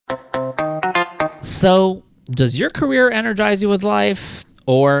So, does your career energize you with life,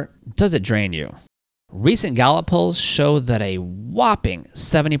 or does it drain you? Recent Gallup polls show that a whopping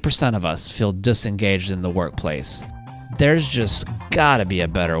 70% of us feel disengaged in the workplace. There's just gotta be a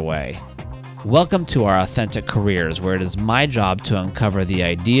better way. Welcome to our Authentic Careers, where it is my job to uncover the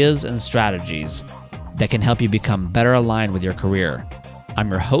ideas and strategies that can help you become better aligned with your career. I'm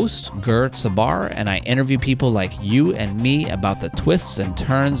your host, Gert Sabar, and I interview people like you and me about the twists and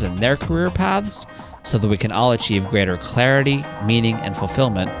turns in their career paths so that we can all achieve greater clarity, meaning, and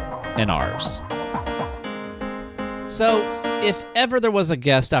fulfillment in ours. So, if ever there was a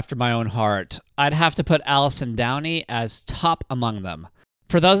guest after my own heart, I'd have to put Allison Downey as top among them.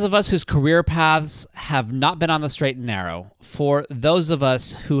 For those of us whose career paths have not been on the straight and narrow, for those of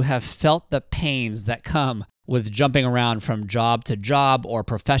us who have felt the pains that come with jumping around from job to job or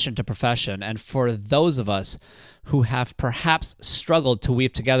profession to profession, and for those of us who have perhaps struggled to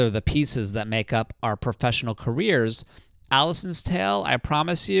weave together the pieces that make up our professional careers, Allison's tale, I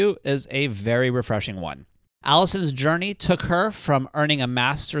promise you, is a very refreshing one. Allison's journey took her from earning a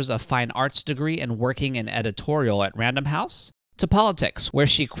Master's of Fine Arts degree and working in editorial at Random House to politics, where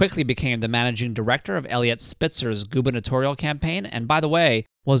she quickly became the managing director of Eliot Spitzer's gubernatorial campaign, and by the way,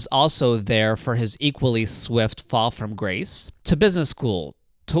 was also there for his equally swift fall from grace, to business school,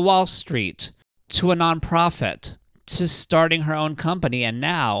 to Wall Street, to a nonprofit, to starting her own company, and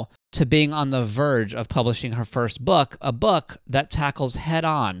now to being on the verge of publishing her first book, a book that tackles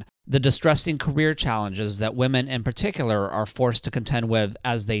head-on the distressing career challenges that women in particular are forced to contend with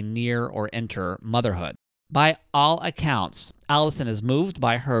as they near or enter motherhood. By all accounts, Allison is moved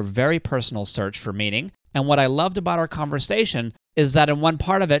by her very personal search for meaning, and what I loved about our conversation is that in one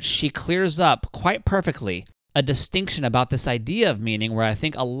part of it, she clears up quite perfectly a distinction about this idea of meaning where I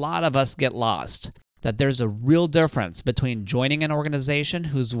think a lot of us get lost, that there's a real difference between joining an organization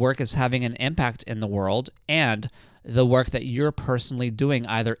whose work is having an impact in the world and the work that you're personally doing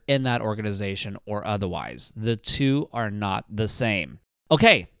either in that organization or otherwise. The two are not the same.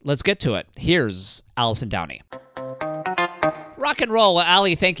 Okay, let's get to it. Here's Allison Downey. Rock and roll. Well,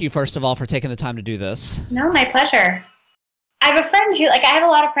 Allie, thank you, first of all, for taking the time to do this. No, my pleasure. I have a friend who, I have a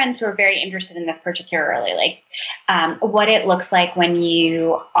lot of friends who are very interested in this particularly, what it looks like when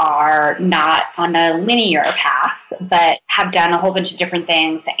you are not on a linear path, but have done a whole bunch of different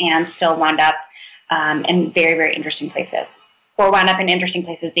things and still wound up in very, very interesting places. Or wound up in interesting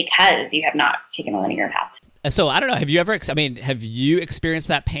places because you have not taken a linear path. So, I don't know, have you experienced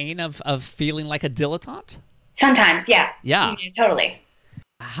that pain of feeling like a dilettante? Sometimes, yeah. Yeah. Totally.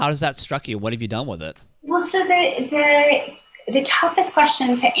 How does that struck you? What have you done with it? Well, so the toughest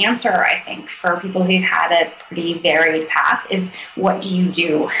question to answer, I think, for people who've had a pretty varied path is, what do you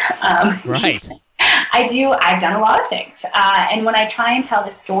do? Right. I've done a lot of things. And when I try and tell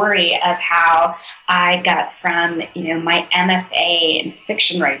the story of how I got from, my MFA in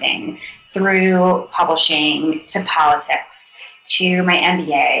fiction writing through publishing to politics, to my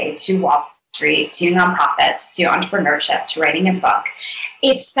MBA, to Wall Street, to nonprofits, to entrepreneurship, to writing a book,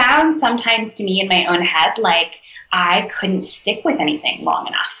 it sounds sometimes to me in my own head like I couldn't stick with anything long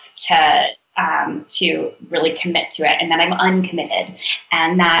enough to really commit to it, and that I'm uncommitted,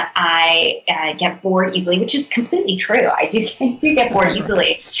 and that I get bored easily, which is completely true. I do get bored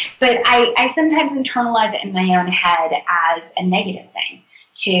easily, but I sometimes internalize it in my own head as a negative thing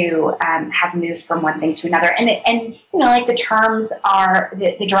to have moved from one thing to another, and the terms are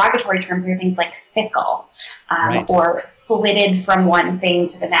the derogatory terms are things like fickle, right, or flitted from one thing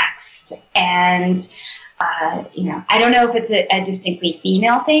to the next, and. I don't know if it's a distinctly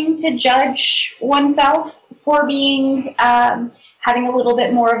female thing to judge oneself for being having a little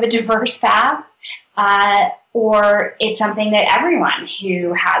bit more of a diverse path, or it's something that everyone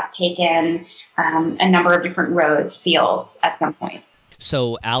who has taken a number of different roads feels at some point.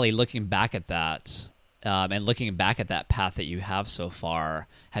 So, Allie, looking back at that, and looking back at that path that you have so far,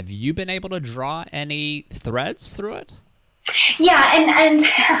 have you been able to draw any threads through it? Yeah, and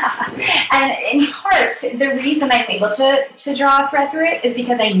in part, the reason I'm able to draw a thread through it is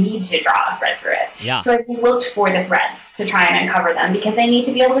because I need to draw a thread through it. Yeah. So I've looked for the threads to try and uncover them because I need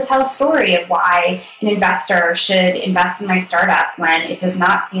to be able to tell a story of why an investor should invest in my startup when it does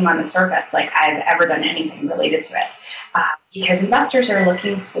not seem on the surface like I've ever done anything related to it. Because investors are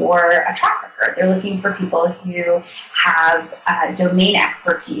looking for a track record. They're looking for people who have domain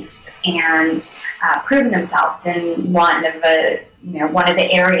expertise and proven themselves in one of the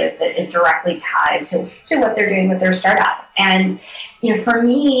areas that is directly tied to what they're doing with their startup. And for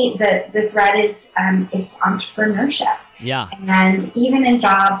me, the thread is it's entrepreneurship. Yeah. And even in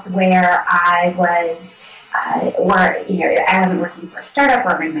jobs where I was, I wasn't working for a startup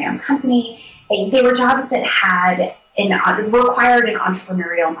or running my own company. they were jobs that had required an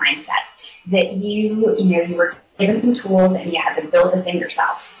entrepreneurial mindset, that you were given some tools and you had to build the thing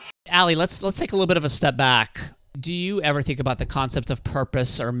yourself. Allie, let's take a little bit of a step back. Do you ever think about the concept of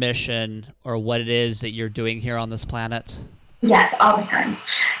purpose or mission or what it is that you're doing here on this planet? Yes, all the time.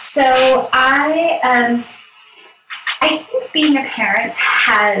 So I think being a parent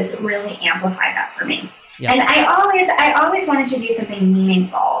has really amplified that for me. Yep. And I always wanted to do something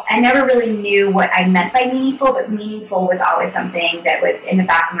meaningful. I never really knew what I meant by meaningful, but meaningful was always something that was in the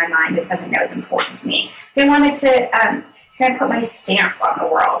back of my mind and something that was important to me. I wanted to kind of put my stamp on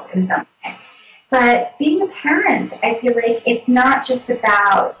the world in some way. But being a parent, I feel like it's not just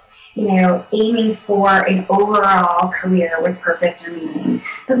about, aiming for an overall career with purpose or meaning,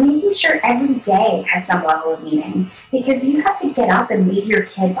 but making sure every day has some level of meaning, because you have to get up and leave your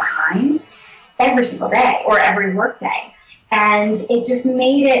kid behind every single day or every work day. And it just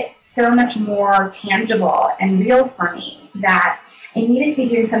made it so much more tangible and real for me that I needed to be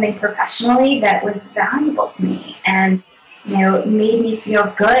doing something professionally that was valuable to me and made me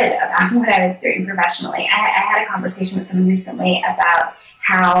feel good about what I was doing professionally. I had a conversation with someone recently about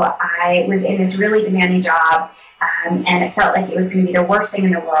how I was in this really demanding job, and it felt like it was going to be the worst thing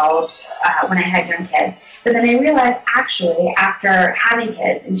in the world when I had young kids. But then I realized, actually, after having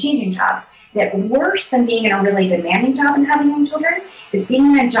kids and changing jobs, that worse than being in a really demanding job and having young children is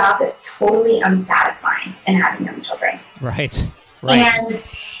being in a job that's totally unsatisfying and having young children. Right. And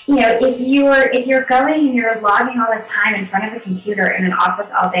if you're going and you're logging all this time in front of a computer in an office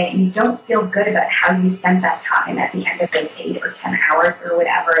all day and you don't feel good about how you spent that time at the end of those 8 or 10 hours or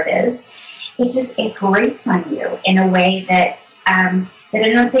whatever it is, it grates on you in a way that that I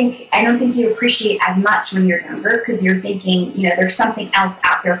don't think you appreciate as much when you're younger, because you're thinking, there's something else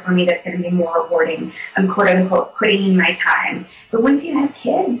out there for me that's going to be more rewarding. I'm quote unquote putting in my time. But once you have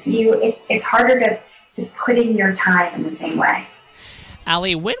kids, it's harder to put in your time in the same way.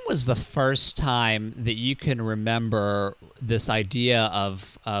 Allie, when was the first time that you can remember this idea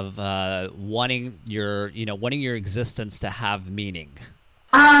of wanting your existence to have meaning?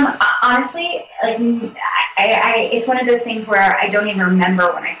 Honestly, it's one of those things where I don't even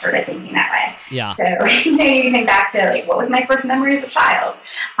remember when I started thinking that way. Yeah. So you think back to what was my first memory as a child,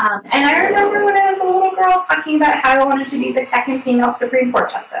 and I remember when I was a little girl talking about how I wanted to be the second female Supreme Court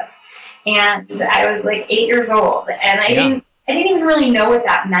justice, and I was 8 years old, and I didn't even really know what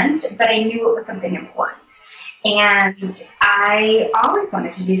that meant, but I knew it was something important, and I always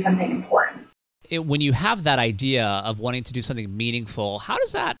wanted to do something important. When you have that idea of wanting to do something meaningful, how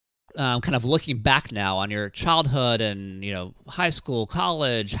does that, kind of looking back now on your childhood and high school,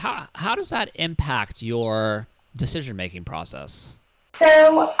 college, how does that impact your decision-making process?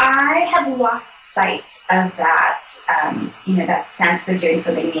 So I have lost sight of that, that sense of doing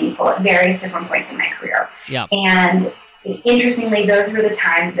something meaningful at various different points in my career. Yeah. And interestingly, those were the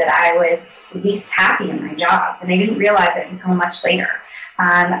times that I was least happy in my jobs, and I didn't realize it until much later.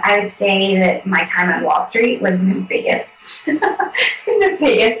 I would say that my time on Wall Street was the biggest, the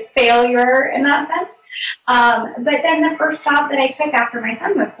biggest failure in that sense. But then the first job that I took after my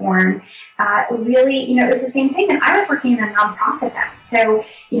son was born, really, it was the same thing. And I was working in a nonprofit then. So,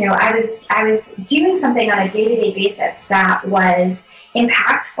 I was doing something on a day-to-day basis that was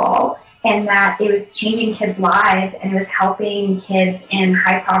impactful, and that it was changing kids' lives, and it was helping kids in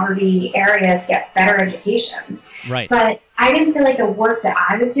high poverty areas get better educations. Right. But I didn't feel like the work that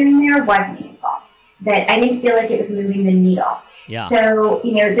I was doing there was meaningful, that I didn't feel like it was moving the needle. Yeah. So,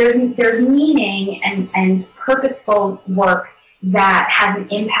 there's meaning and purposeful work that has an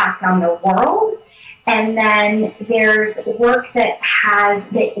impact on the world. And then there's work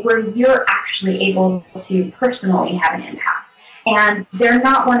where you're actually able to personally have an impact. And they're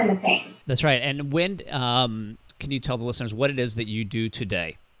not one and the same. That's right. And when can you tell the listeners what it is that you do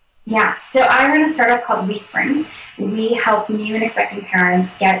today? Yeah, so I run a startup called WeSpring. We help new and expecting parents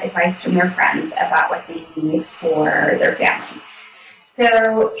get advice from their friends about what they need for their family.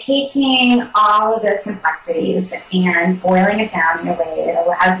 So taking all of those complexities and boiling it down in a way that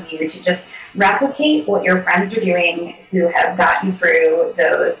allows you to just replicate what your friends are doing who have gotten through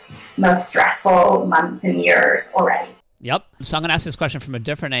those most stressful months and years already. Yep. So I'm going to ask this question from a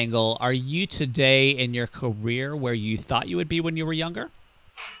different angle. Are you today in your career where you thought you would be when you were younger?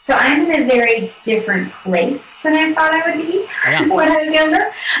 So I'm in a very different place than I thought I would be when I was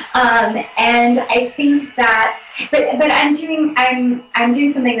younger, and I think that. But I'm doing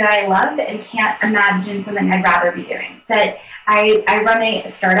something that I love and can't imagine something I'd rather be doing. That I run a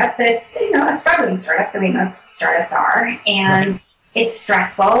startup, but it's a struggling startup the way most startups are, and it's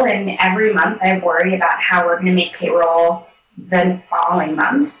stressful. And every month I worry about how we're going to make payroll the following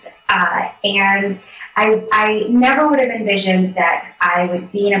month. And I never would have envisioned that I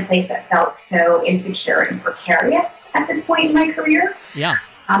would be in a place that felt so insecure and precarious at this point in my career. Yeah.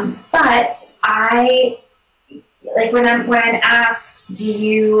 But I, like when I'm asked, do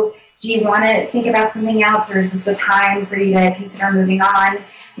you want to think about something else, or is this the time for you to consider moving on?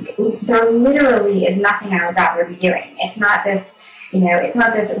 There literally is nothing I would rather be doing. It's not this, it's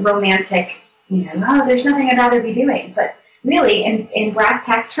not this romantic, oh, there's nothing I'd rather be doing. But really, in brass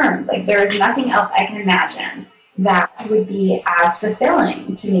tacks terms, like there is nothing else I can imagine that would be as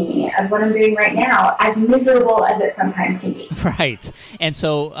fulfilling to me as what I'm doing right now, as miserable as it sometimes can be. Right. And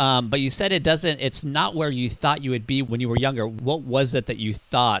so, but you said it's not where you thought you would be when you were younger. What was it that you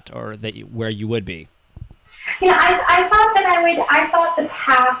thought, or where you would be? I thought that I thought the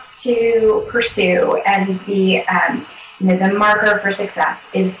path to pursue and the marker for success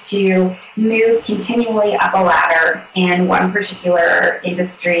is to move continually up a ladder in one particular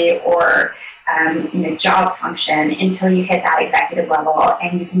industry or job function until you hit that executive level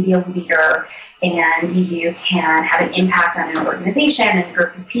and you can be a leader and you can have an impact on an organization and a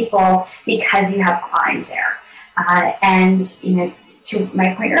group of people because you have climbed there. To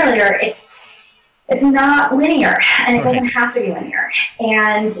my point earlier, it's not linear, and it doesn't have to be linear.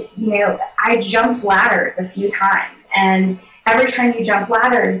 And, I jumped ladders a few times, and every time you jump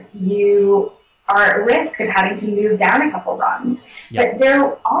ladders, you are at risk of having to move down a couple rungs. Yep. But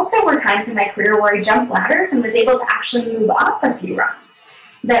there also were times in my career where I jumped ladders and was able to actually move up a few rungs.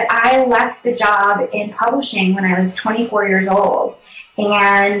 That I left a job in publishing when I was 24 years old,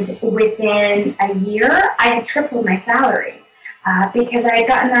 and within a year, I had tripled my salary. Because I had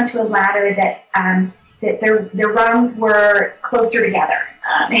gotten onto a ladder that their rungs were closer together,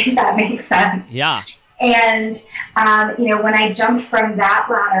 if that makes sense. Yeah. And, when I jumped from that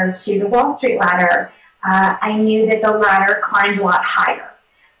ladder to the Wall Street ladder, I knew that the ladder climbed a lot higher.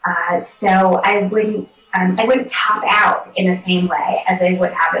 So I wouldn't top out in the same way as I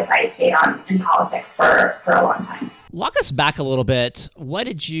would have if I stayed on in politics for a long time. Walk us back a little bit. What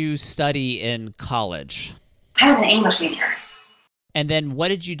did you study in college? I was an English major. And then what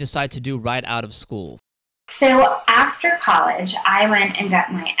did you decide to do right out of school? So after college, I went and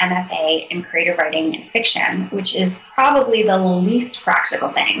got my MFA in creative writing and fiction, which is probably the least practical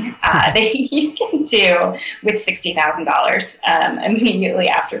thing that you can do with $60,000 immediately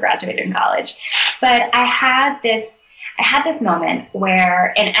after graduating college. But I had this moment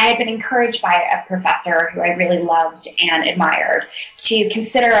where, and I had been encouraged by a professor who I really loved and admired to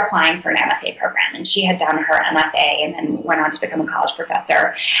consider applying for an MFA program. And she had done her MFA and then went on to become a college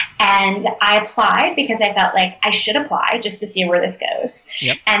professor. And I applied because I felt like I should apply just to see where this goes.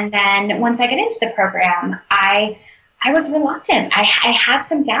 Yep. And then once I got into the program, I was reluctant. I had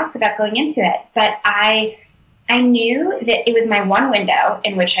some doubts about going into it, but I knew that it was my one window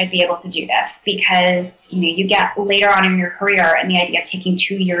in which I'd be able to do this because, you get later on in your career and the idea of taking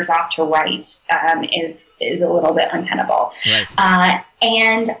 2 years off to write is a little bit untenable. Right.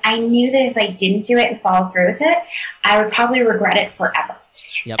 And I knew that if I didn't do it and follow through with it, I would probably regret it forever.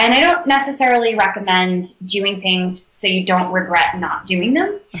 Yep. And I don't necessarily recommend doing things so you don't regret not doing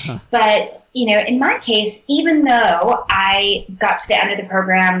them. Uh-huh. But, in my case, even though I got to the end of the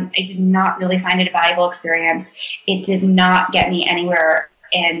program, I did not really find it a valuable experience. It did not get me anywhere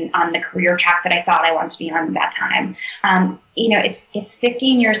on the career track that I thought I wanted to be on at that time. It's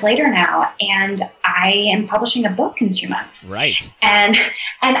 15 years later now, and I am publishing a book in 2 months. Right. And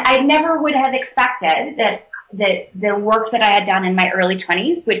I never would have expected that the work that I had done in my early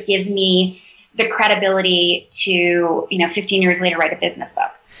 20s would give me the credibility to, 15 years later, write a business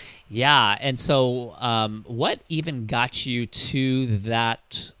book. Yeah. And so what even got you to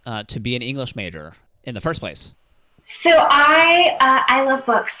that, to be an English major in the first place? So I love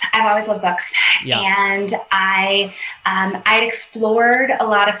books. I've always loved books. Yeah. And I'd explored a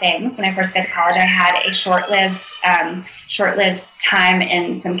lot of things. When I first got to college, I had a short-lived time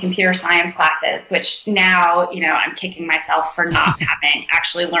in some computer science classes, which now, I'm kicking myself for not having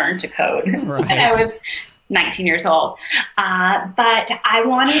actually learned to code right. when I was 19 years old. But I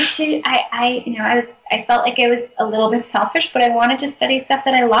wanted to, I felt like I was a little bit selfish, but I wanted to study stuff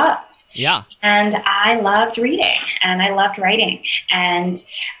that I loved. Yeah. And I loved reading and I loved writing. And,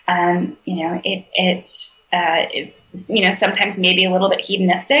 it's sometimes maybe a little bit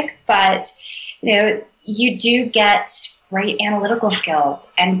hedonistic, but, you do get great analytical skills,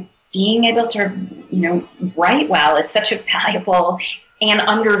 and being able to, write well is such a valuable and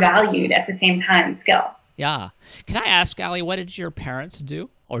undervalued at the same time skill. Yeah. Can I ask, Allie, what did your parents do,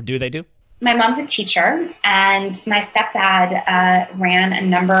 or do they do? My mom's a teacher, and my stepdad ran a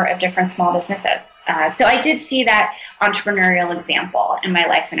number of different small businesses. So I did see that entrepreneurial example in my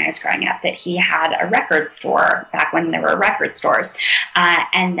life when I was growing up, that he had a record store back when there were record stores.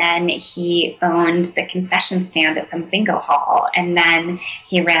 And then he owned the concession stand at some bingo hall. And then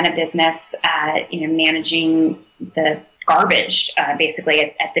he ran a business, managing the garbage, basically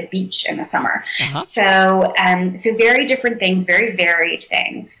at the beach in the summer. So very different things, very varied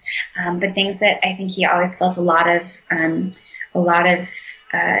things, but things that I think he always felt a lot of reward.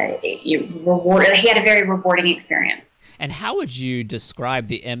 He had a very rewarding experience. And how would you describe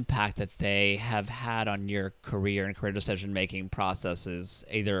the impact that they have had on your career and career decision-making processes,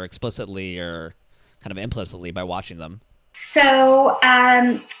 either explicitly or kind of implicitly by watching them? So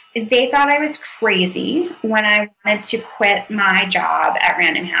they thought I was crazy when I wanted to quit my job at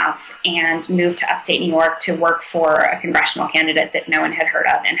Random House and move to upstate New York to work for a congressional candidate that no one had heard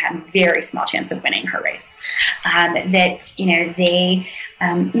of and had a very small chance of winning her race. They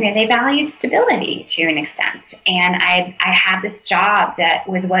valued stability to an extent. And I had this job that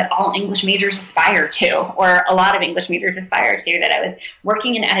was what all English majors aspire to, or a lot of English majors aspire to, that I was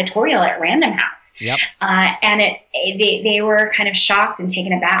working in editorial at Random House. Yep. They were kind of shocked and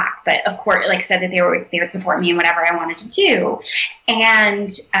taken aback, but of course, like I said, that they would support me in whatever I wanted to do.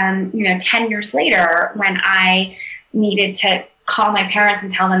 And 10 years later, when I needed to call my parents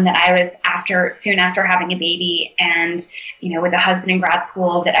and tell them that I was soon after having a baby and, with a husband in grad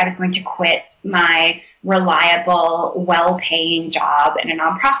school, that I was going to quit my reliable, well-paying job in a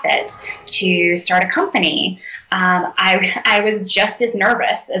nonprofit to start a company. I was just as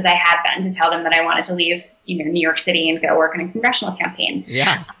nervous as I had been to tell them that I wanted to leave, New York City and go work in a congressional campaign.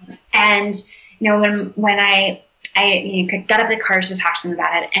 Yeah. And, when I got up the courage to talk to them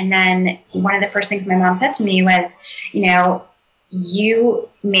about it. And then one of the first things my mom said to me was, you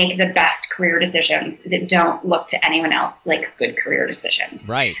make the best career decisions that don't look to anyone else like good career decisions.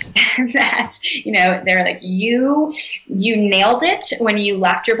 Right. That, they're like, you nailed it when you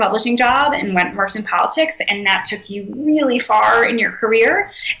left your publishing job and worked in politics, and that took you really far in your career.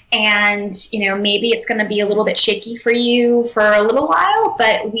 And, maybe it's going to be a little bit shaky for you for a little while,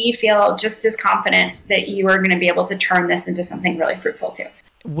 but we feel just as confident that you are going to be able to turn this into something really fruitful too.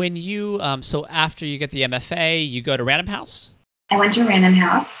 When you, so after you get the MFA, you go to Random House? I went to Random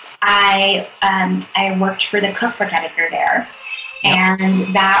House. I worked for the cookbook editor there. Yep. And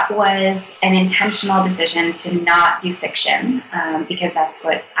that was an intentional decision to not do fiction, because that's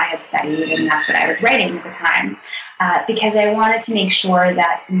what I had studied and that's what I was writing at the time, because I wanted to make sure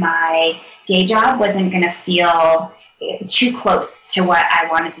that my day job wasn't going to feel too close to what I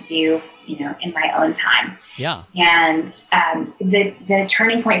wanted to do, in my own time. Yeah. And the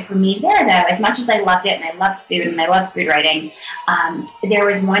turning point for me there, though, as much as I loved it and I loved food and I loved food writing, there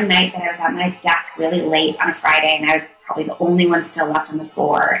was one night that I was at my desk really late on a Friday, and I was probably the only one still left on the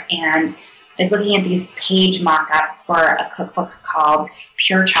floor. And I was looking at these page mock-ups for a cookbook called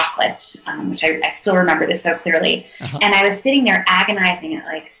Pure Chocolate, which I still remember this so clearly. Uh-huh. And I was sitting there agonizing at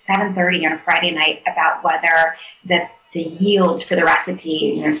like 7:30 on a Friday night about whether the yield for the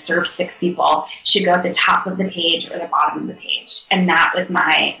recipe, serve 6 people, should go at the top of the page or the bottom of the page. And that was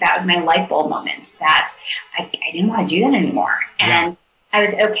my light bulb moment, that I didn't want to do that anymore. And I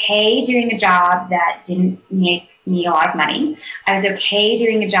was okay doing a job that didn't make me a lot of money. I was okay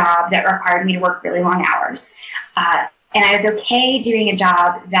doing a job that required me to work really long hours. And I was okay doing a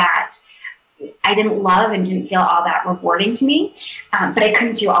job that I didn't love and didn't feel all that rewarding to me, but I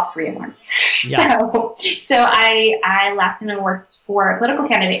couldn't do all three at once. Yeah. So I left and I worked for a political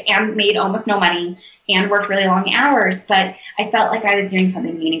candidate and made almost no money and worked really long hours, but I felt like I was doing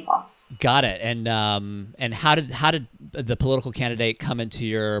something meaningful. Got it. And how did the political candidate come into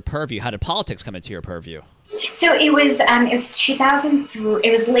your purview? How did politics come into your purview? So it was 2003.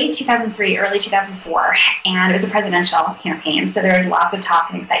 It was late 2003, early 2004, and it was a presidential campaign. So there was lots of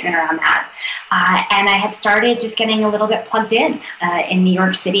talk and excitement around that. And I had started just getting a little bit plugged in New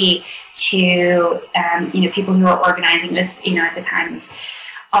York City to people who were organizing this. At the time, of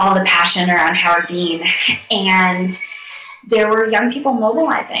all the passion around Howard Dean, and there were young people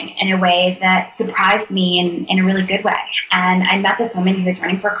mobilizing in a way that surprised me in a really good way. And I met this woman who was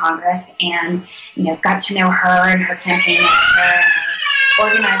running for Congress and, got to know her and her campaign manager, and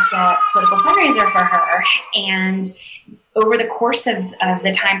organized a political fundraiser for her. And over the course of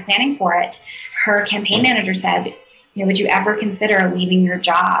the time planning for it, her campaign manager said, would you ever consider leaving your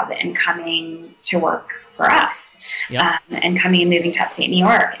job and coming to work for us? Yep. And coming and moving to upstate New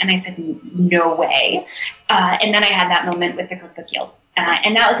York? And I said, no way. And then I had that moment with the Cookbook Guild.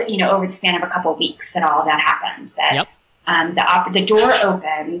 And that was, over the span of a couple of weeks that all of that happened. That, yep. the door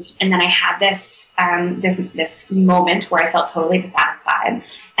opened, and then I had this moment where I felt totally dissatisfied,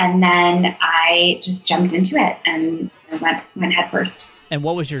 and then I just jumped into it and went head first. And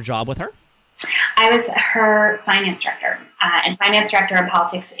what was your job with her? I was her finance director, and finance director in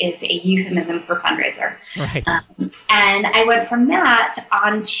politics is a euphemism for fundraiser. Right. And I went from that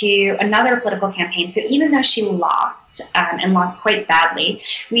on to another political campaign. So even though she lost, and lost quite badly,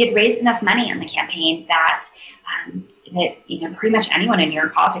 we had raised enough money on the campaign that pretty much anyone in New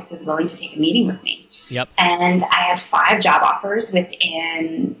York politics was willing to take a meeting with me. Yep. And I had 5 job offers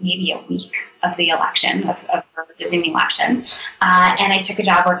within maybe a week of the election, of her losing the election. And I took a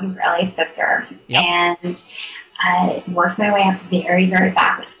job working for Eliot Spitzer. Yep. And worked my way up very, very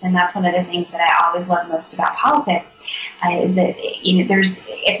fast. And that's one of the things that I always love most about politics, is that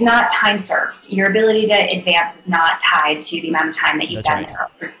it's not time served. Your ability to advance is not tied to the amount of time that you've done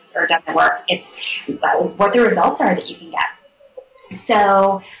there or done the work. It's what the results are that you can get.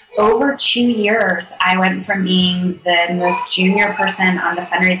 So over 2 years, I went from being the most junior person on the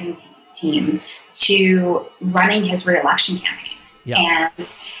fundraising team to running his re-election campaign. Yeah.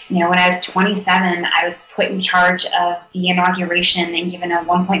 And, when I was 27, I was put in charge of the inauguration and given a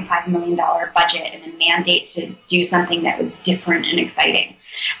 $1.5 million budget and a mandate to do something that was different and exciting.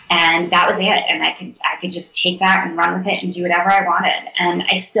 And that was it. And I could just take that and run with it and do whatever I wanted. And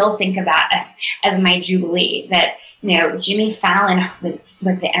I still think of that as my jubilee, that, Jimmy Fallon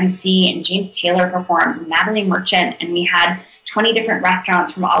was the MC, and James Taylor performed, and Natalie Merchant, and we had 20 different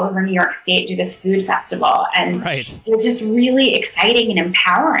restaurants from all over New York State do this food festival. And It was just really exciting and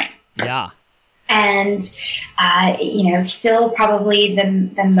empowering. Yeah. And, still probably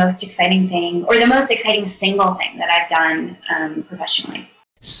the most exciting thing, or the most exciting single thing that I've done professionally.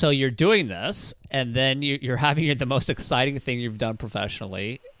 So you're doing this, and then you're having the most exciting thing you've done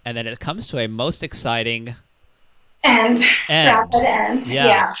professionally, and then it comes to a most exciting rapid end.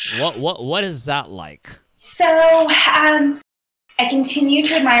 Yeah. What is that like? So I continue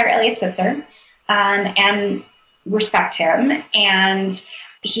to admire Eliot Spitzer and respect him, and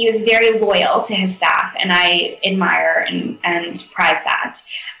he was very loyal to his staff, and I admire and prize that.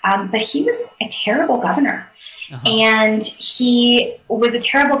 But he was a terrible governor. Uh-huh. And he was a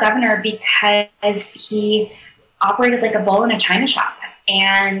terrible governor because he operated like a bull in a china shop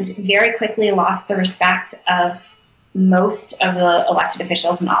and very quickly lost the respect of most of the elected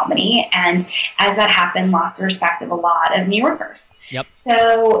officials in Albany, and as that happened, lost the respect of a lot of New Yorkers. Yep.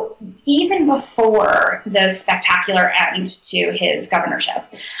 So even before the spectacular end to his governorship,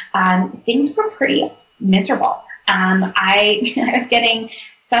 things were pretty miserable. I was getting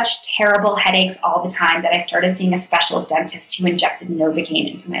such terrible headaches all the time that I started seeing a special dentist who injected Novocaine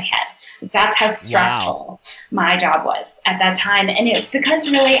into my head. That's how stressful my job was at that time. And it was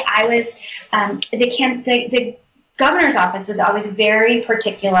because really I was, the governor's office was always very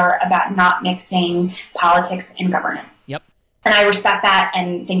particular about not mixing politics and government. Yep. And I respect that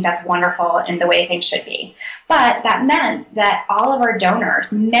and think that's wonderful and the way things should be. But that meant that all of our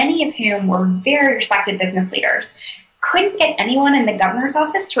donors, many of whom were very respected business leaders, couldn't get anyone in the governor's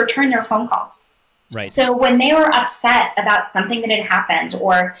office to return their phone calls. Right. So when they were upset about something that had happened,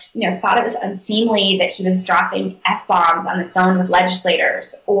 or thought it was unseemly that he was dropping F-bombs on the phone with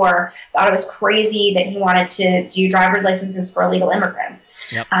legislators, or thought it was crazy that he wanted to do driver's licenses for illegal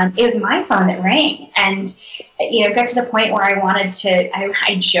immigrants, yep. It was my phone that rang. And it got to the point where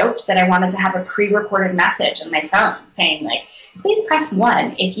I joked that I wanted to have a pre-recorded message on my phone saying, like, please press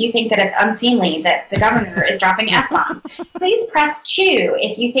 1 if you think that it's unseemly that the governor is dropping F-bombs. Please press 2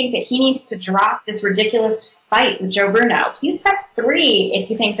 if you think that he needs to drop this ridiculous fight with Joe Bruno. Please press 3 if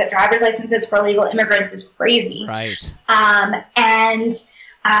you think that driver's licenses for illegal immigrants is crazy. Right. And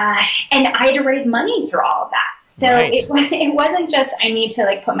I had to raise money through all of that. So right. it wasn't just I need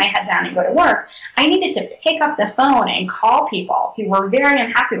to put my head down and go to work. I needed to pick up the phone and call people who were very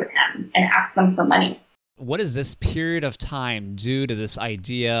unhappy with him and ask them for money. What does this period of time do to this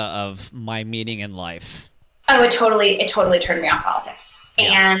idea of my meaning in life? Oh, it totally turned me off politics.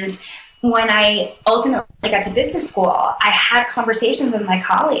 Yeah. And when I ultimately got to business school, I had conversations with my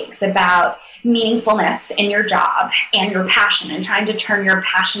colleagues about meaningfulness in your job and your passion, and trying to turn your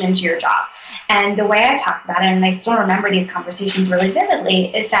passion into your job. And the way I talked about it, and I still remember these conversations really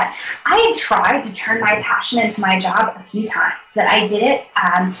vividly, is that I had tried to turn my passion into my job a few times. That I did it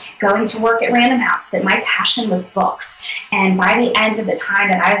going to work at Random House, that my passion was books. And by the end of the time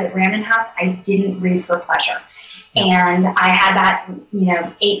that I was at Random House, I didn't read for pleasure. And I had that,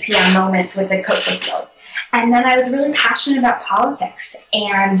 8 p.m. moment with the cookbook fields. And then I was really passionate about politics,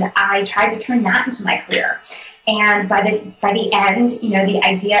 and I tried to turn that into my career. And by the end, the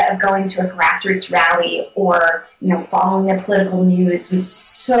idea of going to a grassroots rally or, following the political news was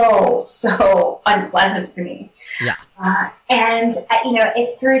so unpleasant to me. Yeah.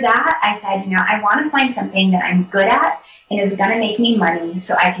 Through that, I said, I want to find something that I'm good at and is going to make me money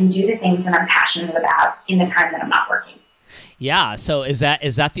so I can do the things that I'm passionate about in the time that I'm not working. Yeah. So is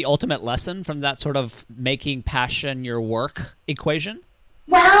that the ultimate lesson from that sort of making passion your work equation?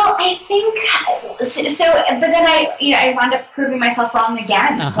 Well, I think so. But then I wound up proving myself wrong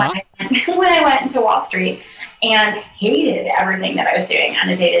again when I went into Wall Street and hated everything that I was doing on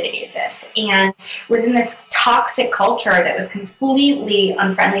a day-to-day basis, and was in this toxic culture that was completely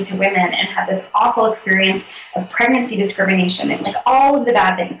unfriendly to women, and had this awful experience of pregnancy discrimination, and like all of the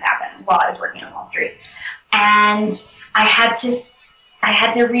bad things happened while I was working on Wall Street, and I had to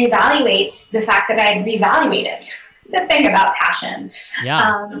reevaluate the fact that I had reevaluated the thing about passion.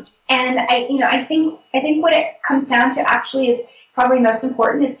 Yeah. And I think what it comes down to actually is probably most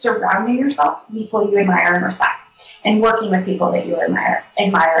important is surrounding yourself with people you admire and respect, and working with people that you admire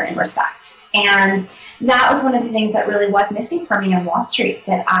and respect. And that was one of the things that really was missing for me on Wall Street,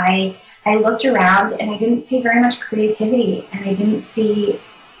 that I looked around and I didn't see very much creativity, and I didn't see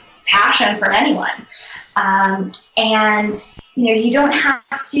passion from anyone. You don't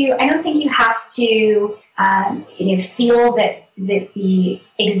have to, I don't think you have to, feel that the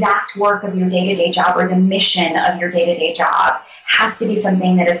exact work of your day-to-day job or the mission of your day-to-day job has to be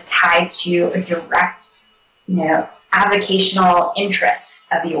something that is tied to a direct, avocational interests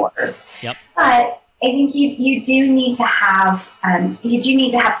of yours. Yep. But I think you do need to have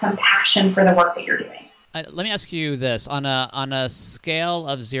some passion for the work that you're doing. Let me ask you this. On a scale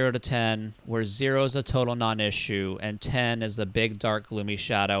of 0 to 10, where 0 is a total non-issue and 10 is a big, dark, gloomy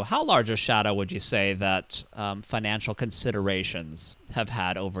shadow, how large a shadow would you say that financial considerations have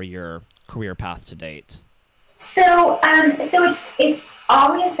had over your career path to date? So it's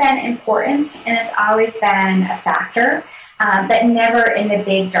always been important, and it's always been a factor, but never in the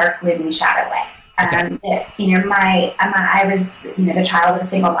big, dark, gloomy shadow way. Okay. I was the child of a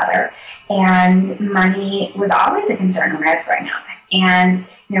single mother, and money was always a concern when I was growing up. And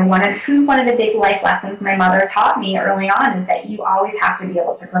one of the big life lessons my mother taught me early on is that you always have to be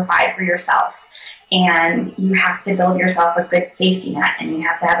able to provide for yourself, and you have to build yourself a good safety net, and you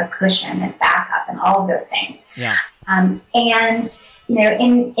have to have a cushion and backup and all of those things. Yeah. In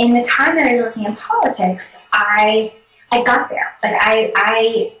the time that I was working in politics, I got there. Like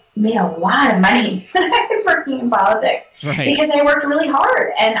I made a lot of money when I was working in politics, right, because I worked really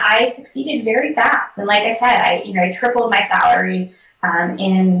hard and I succeeded very fast. And like I said, I tripled my salary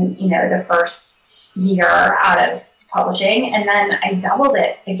in the first year out of publishing, and then I doubled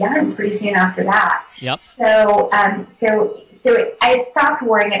it again pretty soon after that. Yep. So I had stopped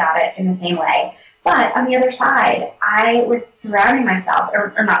worrying about it in the same way. But on the other side, I was surrounding myself,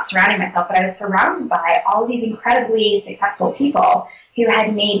 or not surrounding myself, but I was surrounded by all these incredibly successful people who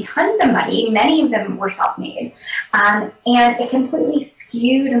had made tons of money. Many of them were self-made. And it completely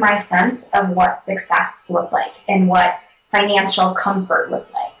skewed my sense of what success looked like and what financial comfort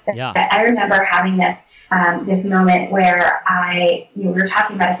looked like. Yeah. I remember having this moment where we were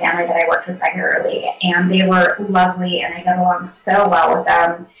talking about a family that I worked with regularly, and they were lovely, and I got along so well with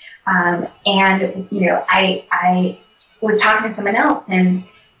them. I was talking to someone else and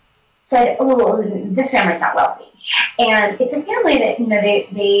said, "Oh, well, this family's not wealthy." And it's a family that,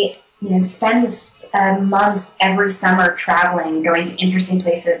 they spend a month every summer traveling, going to interesting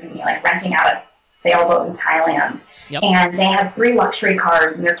places, and, renting out a sailboat in Thailand. Yep. And they have 3 luxury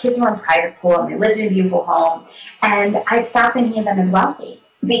cars, and their kids were in private school, and they lived in a beautiful home. And I'd stop thinking of them as wealthy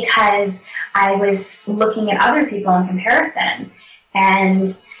because I was looking at other people in comparison and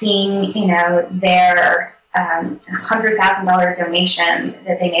seeing, their $100,000 donation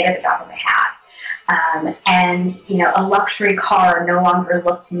that they made at the drop of a hat. A luxury car no longer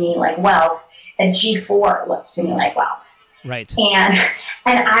looked to me like wealth. A G4 looked to me like wealth. Right. And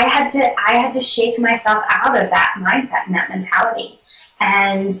I had to shake myself out of that mindset and that mentality.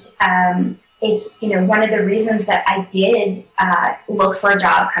 And it's one of the reasons that I did look for a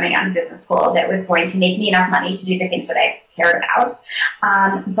job coming out of business school that was going to make me enough money to do the things that I cared about.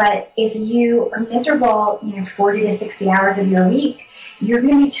 But if you are miserable, 40 to 60 hours of your week, you're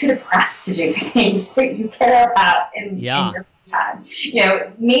going to be too depressed to do the things that you care about in your free time.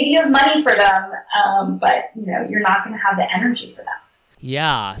 Maybe you have money for them, but you're not going to have the energy for them.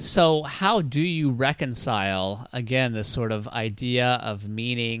 Yeah. So how do you reconcile, again, this sort of idea of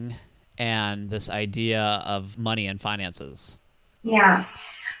meaning and this idea of money and finances? Yeah.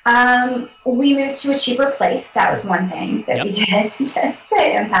 We moved to a cheaper place. That was one thing that we did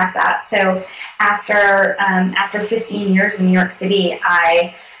to impact that. So after 15 years in New York City,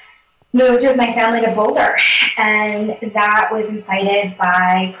 I moved with my family to Boulder, and that was incited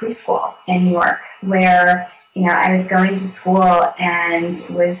by preschool in New York, where I was going to school and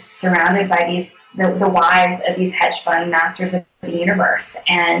was surrounded by the wives of these hedge fund masters of the universe,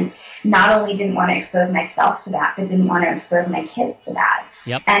 and not only didn't want to expose myself to that, but didn't want to expose my kids to that.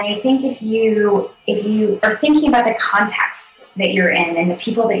 Yep. And I think if you are thinking about the context that you're in and the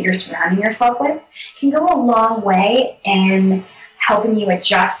people that you're surrounding yourself with, it can go a long way in helping you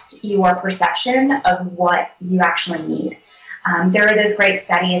adjust your perception of what you actually need. There are those great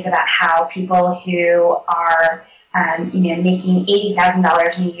studies about how people who are making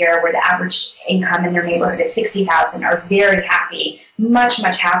 $80,000 a year, where the average income in their neighborhood is $60,000, are very happy, much,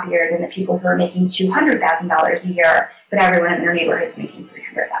 much happier than the people who are making $200,000 a year, but everyone in their neighborhood is making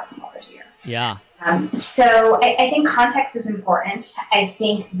 $300,000 a year. Yeah. So I think context is important. I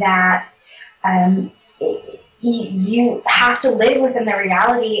think that you have to live within the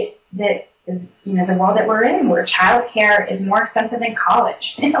reality that is, the world that we're in, where childcare is more expensive than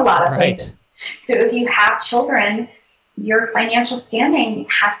college in a lot of places. So if you have children, your financial standing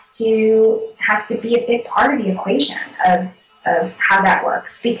has to be a big part of the equation of how that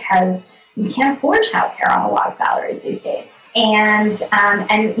works, because you can't afford childcare on a lot of salaries these days. And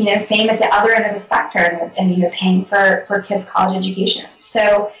same at the other end of the spectrum, and paying for kids' college education.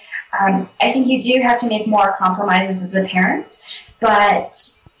 So I think you do have to make more compromises as a parent, but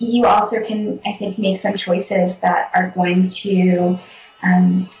you also can, I think, make some choices that are going to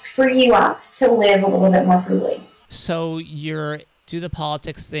free you up to live a little bit more frugally. So you do the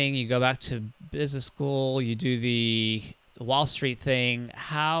politics thing, you go back to business school, you do the Wall Street thing.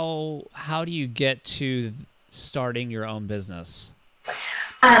 How do you get to starting your own business?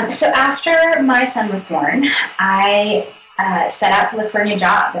 So after my son was born, I set out to look for a new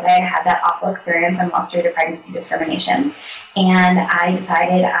job. That I had that awful experience on Wall Street of pregnancy discrimination. And I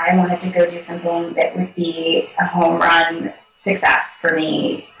decided I wanted to go do something that would be a home run success for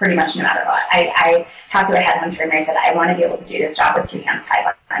me, pretty much no matter what. I talked to a headhunter and I said, I want to be able to do this job with two hands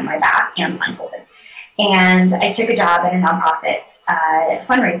tied behind my back and blindfolded. And I took a job at a nonprofit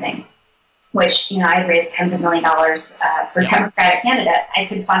fundraising, which, I'd raised tens of $millions for Democratic candidates. I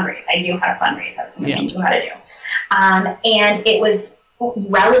could fundraise. I knew how to fundraise. That was something I knew how to do. And it was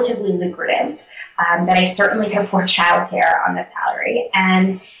relatively lucrative, that I certainly could afford childcare on the salary.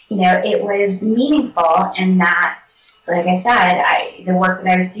 And, it was meaningful in that, like I said, the work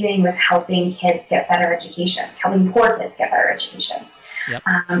that I was doing was helping kids get better educations, helping poor kids get better educations. Yep.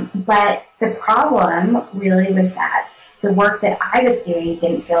 But the problem really was that the work that I was doing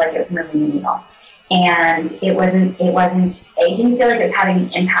didn't feel like it was moving the needle. And it didn't feel like it was having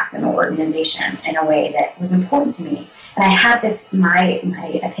an impact on the organization in a way that was important to me. And I had my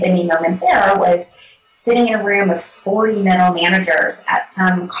epitome moment there was sitting in a room with 40 middle managers at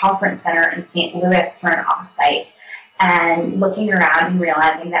some conference center in St. Louis for an offsite, and looking around and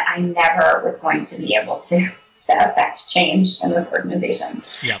realizing that I never was going to be able to affect change in this organization.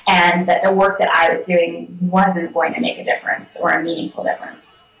 Yep. And that the work that I was doing wasn't going to make a difference or a meaningful difference.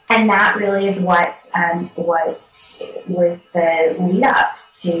 And that really is what was the lead up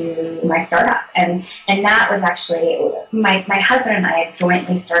to my startup. And that was actually, my husband and I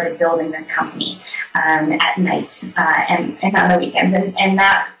jointly started building this company at night and on the weekends. And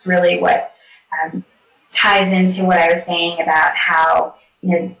that's really what ties into what I was saying about how,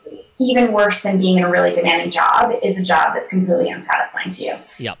 even worse than being in a really demanding job is a job that's completely unsatisfying to you.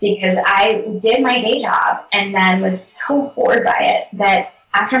 Yep. Because I did my day job and then was so bored by it that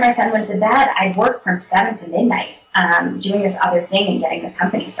after my son went to bed, I'd work from 7 to midnight doing this other thing and getting this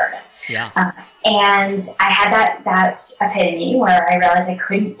company started. Yeah. And I had that epiphany where I realized I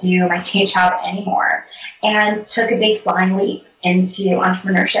couldn't do my day job anymore, and took a big flying leap into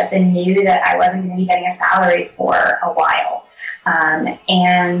entrepreneurship and knew that I wasn't going to be getting a salary for a while.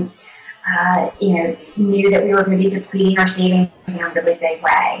 Knew that we were going to be depleting our savings in a really big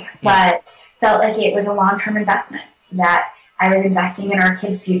way, but felt like it was a long-term investment, that I was investing in our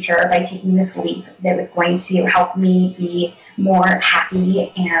kids' future by taking this leap that was going to help me be more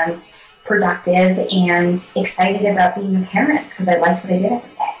happy and productive and excited about being a parent, because I liked what I did every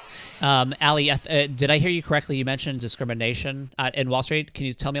day. Allie, did I hear you correctly? You mentioned discrimination in Wall Street. Can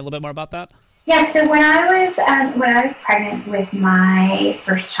you tell me a little bit more about that? Yeah, so when I was pregnant with my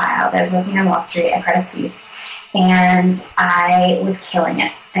first child, I was working on Wall Street at Credit Suisse, and I was killing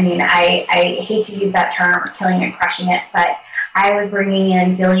it. I mean, I hate to use that term, killing it, crushing it, but I was bringing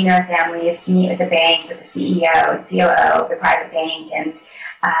in billionaire families to meet with the bank, with the CEO and COO of the private bank,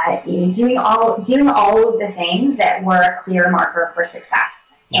 and doing all of the things that were a clear marker for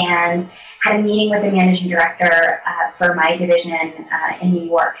success. Yep. And had a meeting with the managing director for my division in New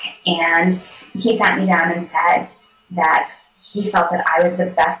York, and he sat me down and said that he felt that I was the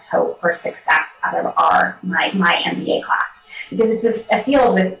best hope for success out of my MBA class, because it's a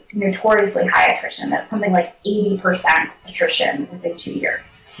field with notoriously high attrition. That's something like 80% attrition within 2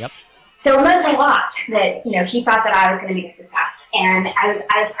 years. Yep. So it meant a lot that, he thought that I was going to be a success. And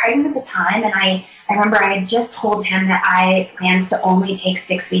I was pregnant at the time, and I remember I had just told him that I planned to only take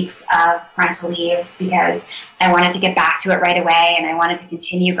 6 weeks of parental leave because I wanted to get back to it right away, and I wanted to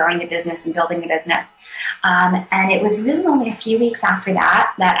continue growing the business and building the business. And it was really only a few weeks after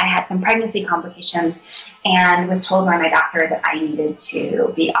that I had some pregnancy complications and was told by my doctor that I needed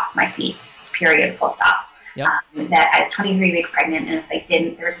to be off my feet, period, full stop. Yep. That I was 23 weeks pregnant, and if I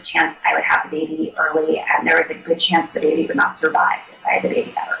didn't, there was a chance I would have the baby early, and there was a good chance the baby would not survive if I had the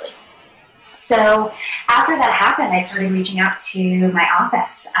baby that early. So after that happened, I started reaching out to my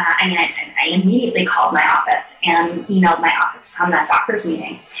office. I immediately called my office and emailed my office from that doctor's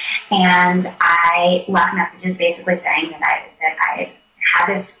meeting, and I left messages basically saying that I had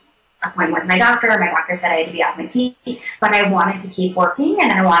this appointment with my doctor. My doctor said I had to be off my feet, but I wanted to keep working,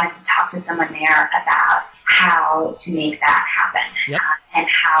 and I wanted to talk to someone there about how to make that happen. Yep. And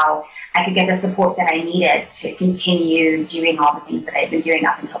how I could get the support that I needed to continue doing all the things that I'd been doing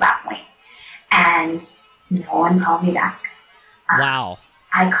up until that point. And no one called me back. Wow.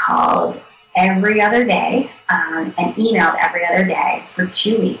 I called every other day and emailed every other day for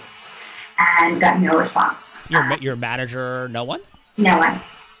 2 weeks and got no response. Your manager, no one? No one.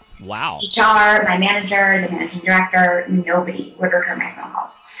 Wow. HR, my manager, the managing director, nobody would return my phone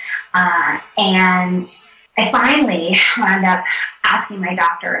calls. And I finally wound up asking my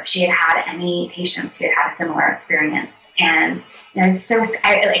doctor if she had had any patients who had a similar experience. And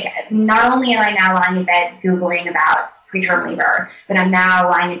not only am I now lying in bed Googling about preterm labor, but I'm now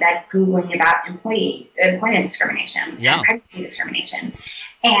lying in bed Googling about employment discrimination and pregnancy discrimination.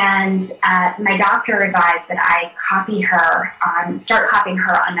 And my doctor advised that I start copying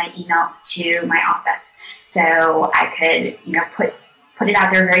her on my emails to my office, so I could, put it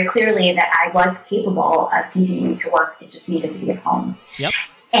out there very clearly that I was capable of continuing to work. It just needed to be at home. Yep.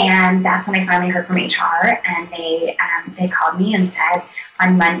 And that's when I finally heard from HR, and they called me and said,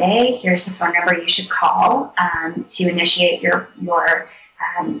 on Monday, here's the phone number you should call to initiate your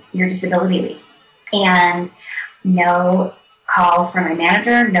disability leave. And no call from my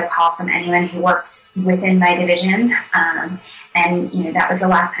manager, no call from anyone who worked within my division. And that was the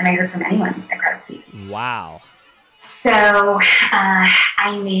last time I heard from anyone at Credit Suisse. Wow. So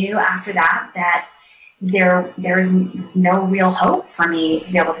I knew after that there was no real hope for me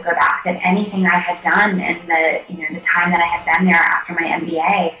to be able to go back, that anything I had done in the time that I had been there after my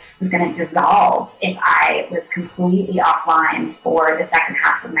MBA was going to dissolve if I was completely offline for the second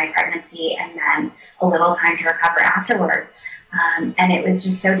half of my pregnancy and then a little time to recover afterward. And it was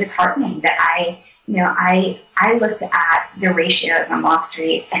just so disheartening that I looked at the ratios on Wall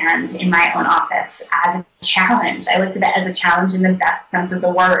Street and in my own office as a challenge. I looked at it as a challenge in the best sense of the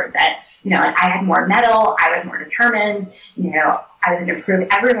word, that, I had more mettle, I was more determined, I was going to prove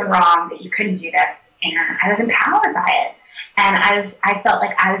everyone wrong that you couldn't do this. And I was empowered by it. And I felt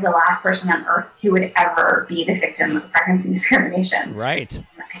like I was the last person on earth who would ever be the victim of pregnancy discrimination. Right.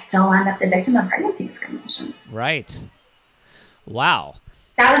 I still wound up the victim of pregnancy discrimination. Right. Wow.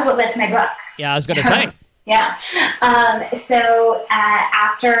 That was what led to my book. Yeah, I was going to say. Yeah. So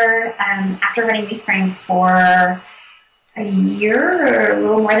after running WeSpring for a year, or a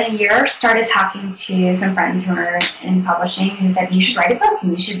little more than a year, started talking to some friends who were in publishing who said, you should write a book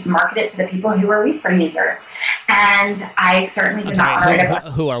and you should market it to the people who are WeSpring users. And I certainly did not write a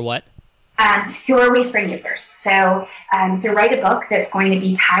book. Who are what? Who are WeSpring users. So write a book that's going to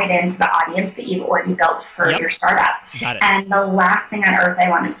be tied into the audience that you've already built for your startup. Got it. And the last thing on earth I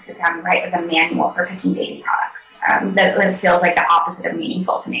wanted to sit down and write was a manual for picking baby products. That feels like the opposite of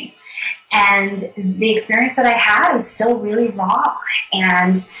meaningful to me. And the experience that I had was still really raw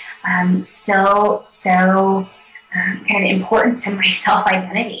and still so kind of important to my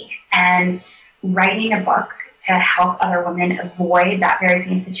self-identity. And writing a book to help other women avoid that very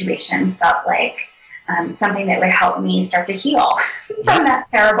same situation felt like something that would help me start to heal from that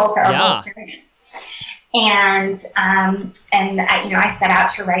terrible experience. And I set out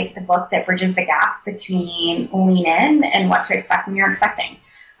to write the book that bridges the gap between lean in and what to expect when you're expecting.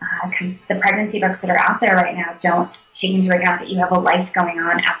 Because the pregnancy books that are out there right now don't take into account that you have a life going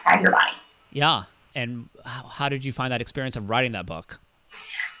on outside your body. Yeah. And how did you find that experience of writing that book?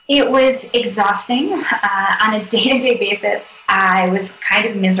 It was exhausting. On a day-to-day basis, I was kind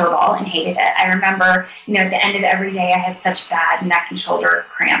of miserable and hated it. I remember, at the end of every day, I had such bad neck and shoulder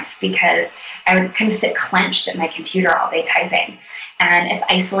cramps because I would kind of sit clenched at my computer all day typing. And it's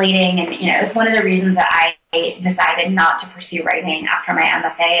isolating. And, it's one of the reasons that I decided not to pursue writing after my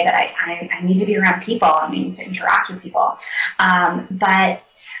MFA, that I need to be around people. I need to interact with people. I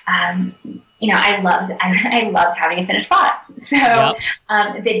loved having a finished product. So yep.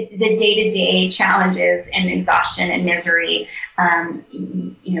 The day-to-day challenges and exhaustion and misery,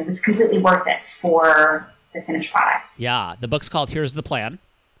 was completely worth it for the finished product. Yeah. The book's called Here's the Plan.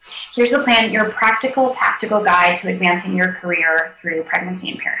 Here's the Plan, your practical, tactical guide to advancing your career through pregnancy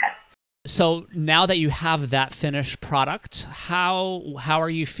and parenthood. So now that you have that finished product, how are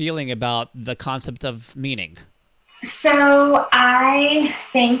you feeling about the concept of meaning? So I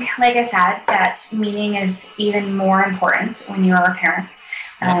think, like I said, that meaning is even more important when you're a parent,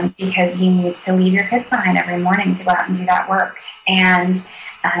 because you need to leave your kids behind every morning to go out and do that work. And,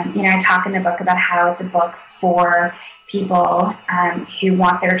 I talk in the book about how it's a book for people who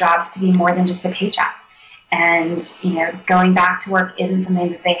want their jobs to be more than just a paycheck. And, going back to work isn't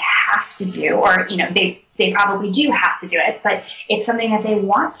something that they have to do, or, they probably do have to do it, but it's something that they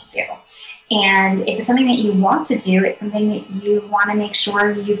want to do. And if it's something that you want to do, it's something that you want to make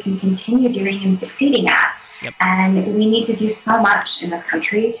sure you can continue doing and succeeding at. Yep. And we need to do so much in this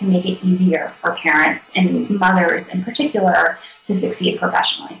country to make it easier for parents and mothers in particular to succeed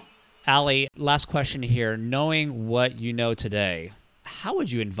professionally. Allie, last question here. Knowing what you know today, how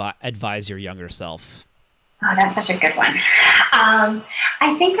would you advise your younger self? Oh, that's such a good one.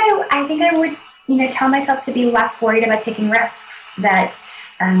 I think I would, tell myself to be less worried about taking risks, that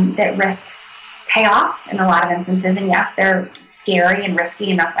risks pay off in a lot of instances. And yes, they're scary and risky,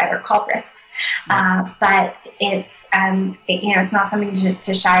 and that's why they're called risks. But it's, it's not something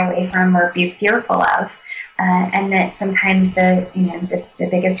to shy away from or be fearful of. And that sometimes the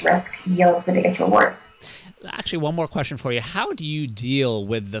biggest risk yields the biggest reward. Actually, one more question for you. How do you deal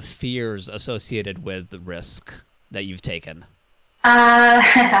with the fears associated with the risk that you've taken?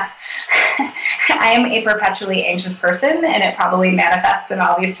 I am a perpetually anxious person, and it probably manifests in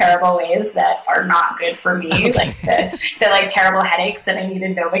all these terrible ways that are not good for me, okay. Like the terrible headaches that I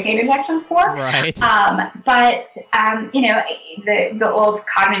needed Novocaine injections for. Right. The old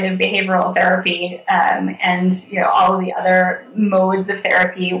cognitive behavioral therapy, and all of the other modes of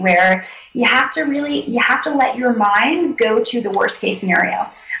therapy where you have to let your mind go to the worst case scenario.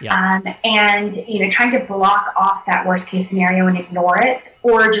 Yeah. And trying to block off that worst case scenario and ignore it,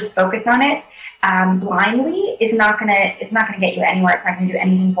 or just focus on it blindly is not gonna get you anywhere. It's not gonna do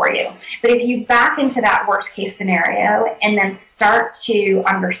anything for you. But if you back into that worst case scenario and then start to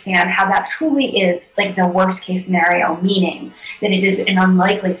understand how that truly is like the worst case scenario, meaning that it is an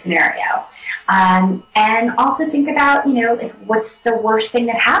unlikely scenario. And also think about, what's the worst thing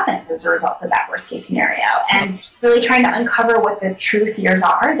that happens as a result of that worst case scenario, and really trying to uncover what the true fears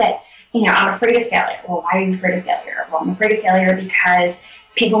are that, I'm afraid of failure. Well, why are you afraid of failure? Well, I'm afraid of failure because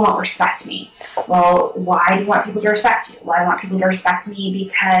people won't respect me. Well, why do you want people to respect you? Well, I want people to respect me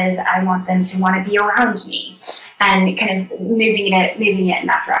because I want them to want to be around me, and kind of moving it in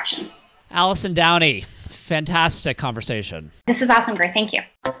that direction. Allison Downey, fantastic conversation. This was awesome. Great. Thank you.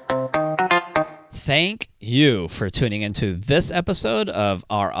 Thank you for tuning into this episode of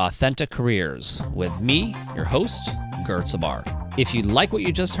Our Authentic Careers with me, your host, Gert Sabar. If you like what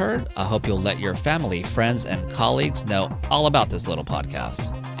you just heard, I hope you'll let your family, friends, and colleagues know all about this little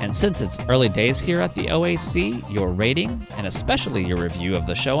podcast. And since it's early days here at the OAC, your rating, and especially your review of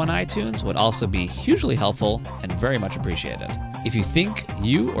the show on iTunes, would also be hugely helpful and very much appreciated. If you think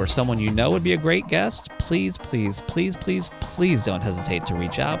you or someone you know would be a great guest, please don't hesitate to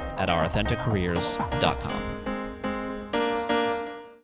reach out at ourauthenticcareers.com.